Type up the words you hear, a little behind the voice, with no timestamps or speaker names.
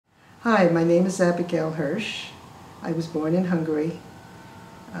Hi, my name is Abigail Hirsch. I was born in Hungary.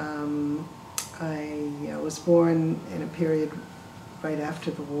 I was born in a period right after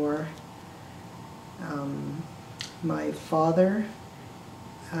the war. My father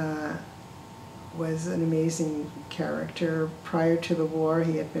was an amazing character. Prior to the war,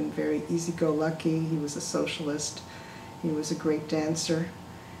 he had been very easy-go-lucky. He was a socialist. He was a great dancer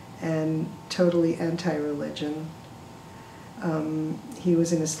and totally anti-religion. He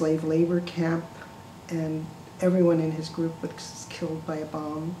was in a slave labor camp, and everyone in his group was killed by a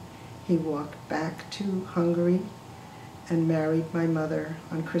bomb. He walked back to Hungary and married my mother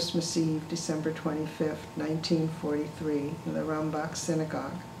on Christmas Eve, December 25th, 1943, in the Rambach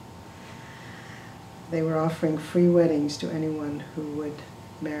Synagogue. They were offering free weddings to anyone who would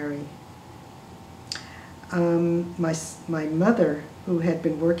marry. My mother, who had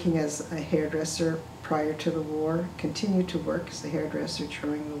been working as a hairdresser prior to the war, continued to work as a hairdresser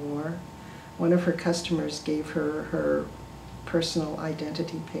during the war. One of her customers gave her her personal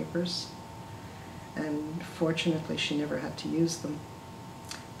identity papers, and fortunately she never had to use them,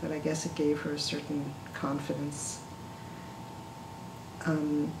 but I guess it gave her a certain confidence.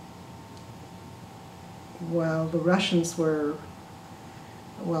 While the Russians were,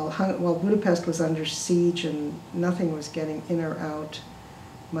 while Budapest was under siege and nothing was getting in or out,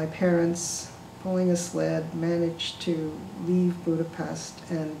 my parents, pulling a sled, managed to leave Budapest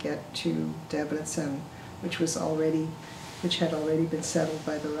and get to Debrecen, which had already been settled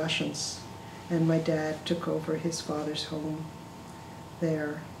by the Russians. And my dad took over his father's home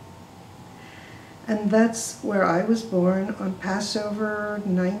there. And that's where I was born on Passover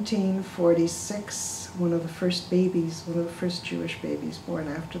 1946, one of the first Jewish babies born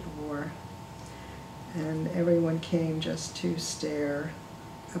after the war. And everyone came just to stare.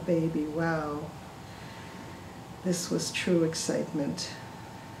 A baby, wow. This was true excitement.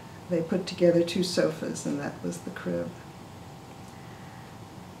 They put together 2 sofas, and that was the crib.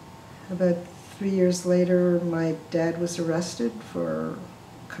 About 3 years later, my dad was arrested for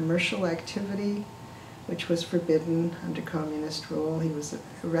commercial activity, which was forbidden under communist rule. He was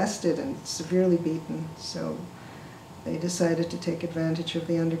arrested and severely beaten, so they decided to take advantage of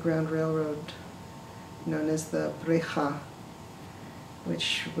the Underground Railroad, known as the Brecha,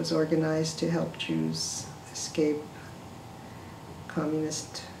 which was organized to help Jews escape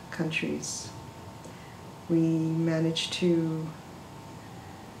communist countries. We managed to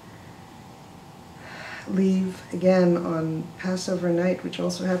leave again on Passover night, which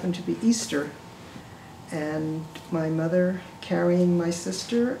also happened to be Easter, and my mother carrying my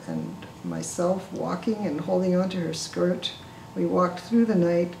sister and myself walking and holding onto her skirt. We walked through the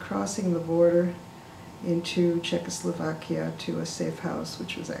night, crossing the border into Czechoslovakia to a safe house,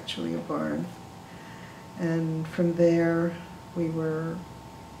 which was actually a barn. And from there, we were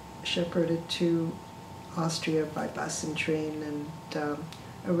shepherded to Austria by bus and train, and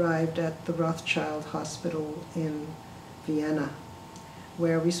arrived at the Rothschild Hospital in Vienna,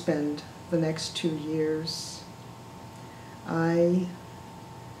 where we spent the next 2 years. I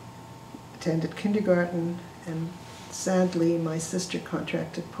attended kindergarten, and sadly, my sister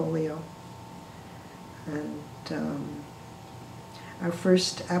contracted polio. And our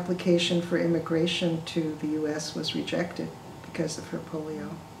first application for immigration to the U.S. was rejected because of her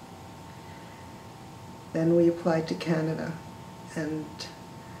polio. Then we applied to Canada, and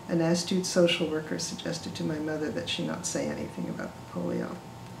an astute social worker suggested to my mother that she not say anything about the polio.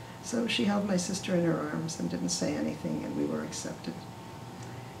 So she held my sister in her arms and didn't say anything, and we were accepted.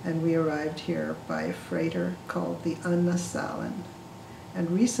 And we arrived here by a freighter called the Anna Salen. And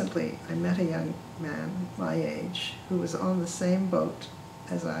recently, I met a young man my age who was on the same boat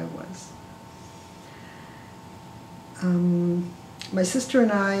as I was. My sister and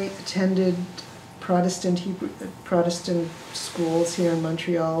I attended Protestant schools here in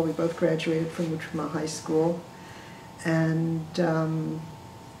Montreal. We both graduated from Montreal High School, and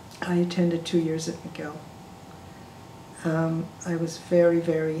I attended 2 years at McGill. I was very,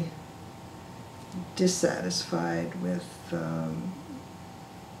 very dissatisfied with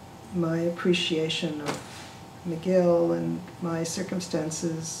my appreciation of McGill and my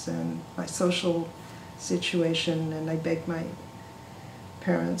circumstances and my social situation, and I begged my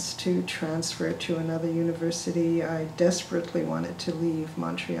parents to transfer to another university. I desperately wanted to leave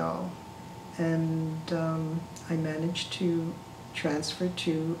Montreal, and I managed to transfer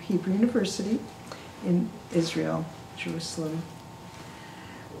to Hebrew University in Israel, Jerusalem.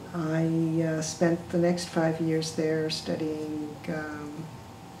 I spent the next 5 years there studying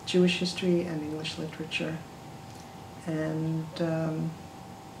Jewish history and English literature, and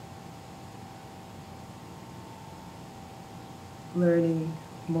learning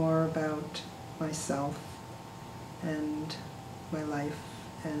more about myself and my life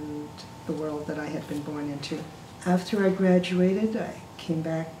and the world that I had been born into. After I graduated, I came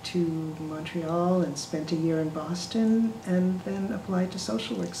back to Montreal and spent a year in Boston, and then applied to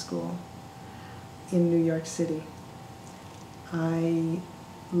social work school in New York City. I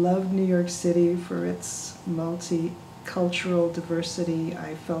loved New York City for its multicultural diversity.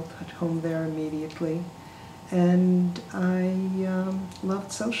 I felt at home there immediately, and I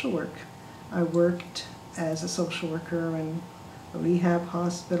loved social work. I worked as a social worker in a rehab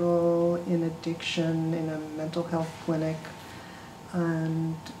hospital, in addiction, in a mental health clinic,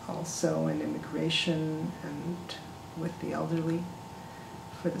 and also in immigration and with the elderly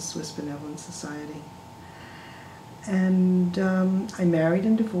for the Swiss Benevolent Society. And I married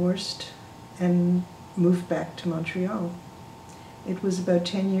and divorced and moved back to Montreal. It was about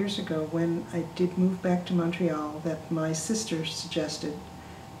 10 years ago when I did move back to Montreal that my sister suggested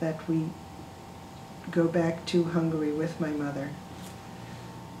that we go back to Hungary with my mother.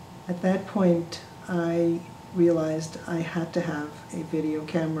 At that point, I realized I had to have a video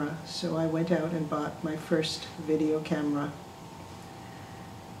camera, so I went out and bought my first video camera.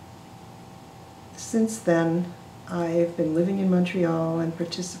 Since then, I've been living in Montreal and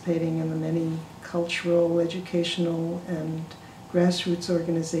participating in the many cultural, educational, and grassroots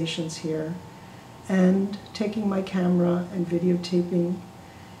organizations here, and taking my camera and videotaping,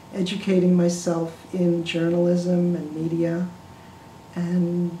 educating myself in journalism and media,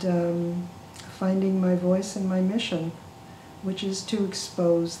 and finding my voice and my mission, which is to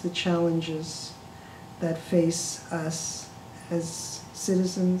expose the challenges that face us as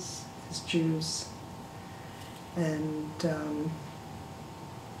citizens, as Jews, and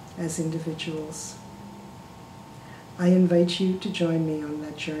as individuals. I invite you to join me on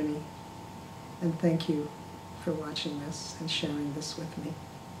that journey, and thank you for watching this and sharing this with me.